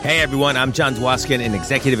Hey everyone, I'm John Dwoskin, an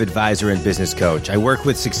executive advisor and business coach. I work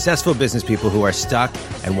with successful business people who are stuck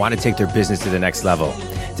and want to take their business to the next level.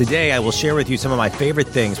 Today, I will share with you some of my favorite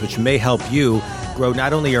things which may help you grow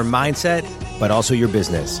not only your mindset, but also your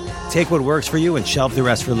business. Take what works for you and shelve the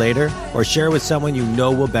rest for later, or share it with someone you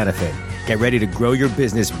know will benefit. Get ready to grow your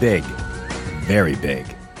business big, very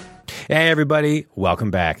big. Hey everybody, welcome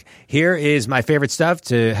back. Here is my favorite stuff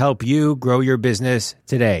to help you grow your business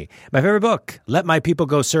today. My favorite book, Let My People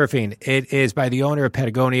Go Surfing. It is by the owner of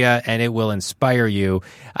Patagonia, and it will inspire you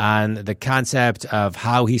on the concept of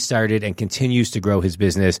how he started and continues to grow his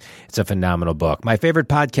business. It's a phenomenal book. My favorite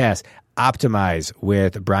podcast, Optimize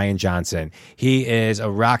with Brian Johnson. He is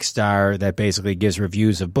a rock star that basically gives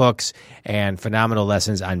reviews of books and phenomenal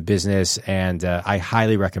lessons on business, and I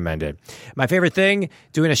highly recommend it. My favorite thing,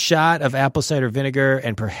 doing a shot of apple cider vinegar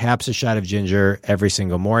and perhaps a shot of ginger every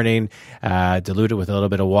single morning. Dilute it with a little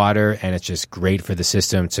bit of water, and it's just great for the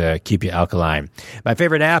system to keep you alkaline. My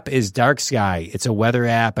favorite app is Dark Sky. It's a weather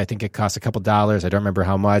app. I think it costs a couple dollars. I don't remember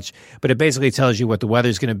how much, but it basically tells you what the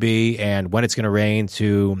weather's going to be and when it's going to rain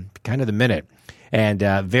to kind of the minute. And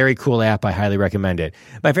very cool app. I highly recommend it.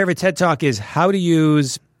 My favorite TED Talk is How to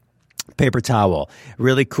Use Paper Towel.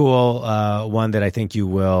 Really cool one that I think you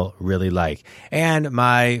will really like. And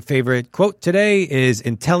my favorite quote today is,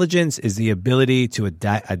 intelligence is the ability to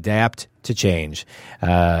adapt to change.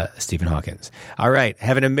 Stephen Hawkins. All right.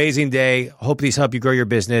 Have an amazing day. Hope these help you grow your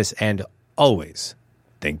business, and always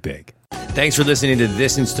think big. Thanks for listening to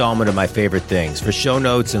this installment of My Favorite Things. For show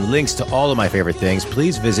notes and links to all of my favorite things,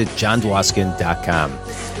 please visit johndwoskin.com.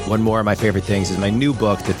 One more of my favorite things is my new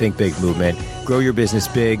book, The Think Big Movement. Grow your business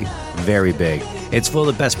big, very big. It's full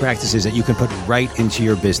of best practices that you can put right into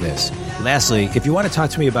your business. Lastly, if you want to talk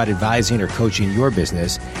to me about advising or coaching your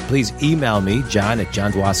business, please email me,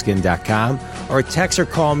 john@johndwoskin.com, or text or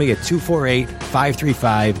call me at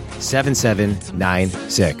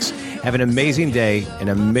 248-535-7796. Have an amazing day, an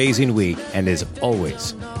amazing week, and as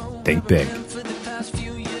always, think big.